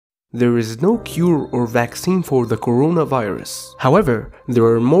There is no cure or vaccine for the coronavirus. However, there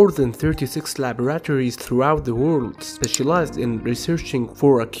are more than 36 laboratories throughout the world specialized in researching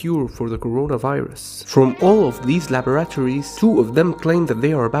for a cure for the coronavirus. From all of these laboratories, 2 of them claim that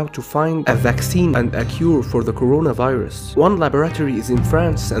they are about to find a vaccine and a cure for the coronavirus. One laboratory is in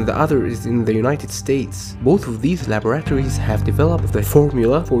France and the other is in the United States. Both of these laboratories have developed the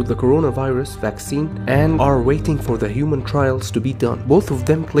formula for the coronavirus vaccine and are waiting for the human trials to be done. Both of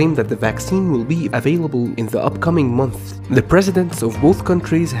them claim that the vaccine will be available in the upcoming month. The presidents of both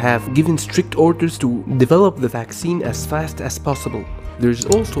countries have given strict orders to develop the vaccine as fast as possible. There is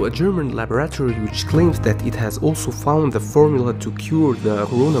also a German laboratory which claims that it has also found the formula to cure the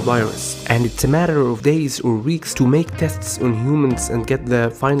coronavirus, and it's a matter of days or weeks to make tests on humans and get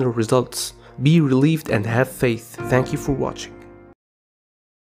the final results. Be relieved and have faith. Thank you for watching.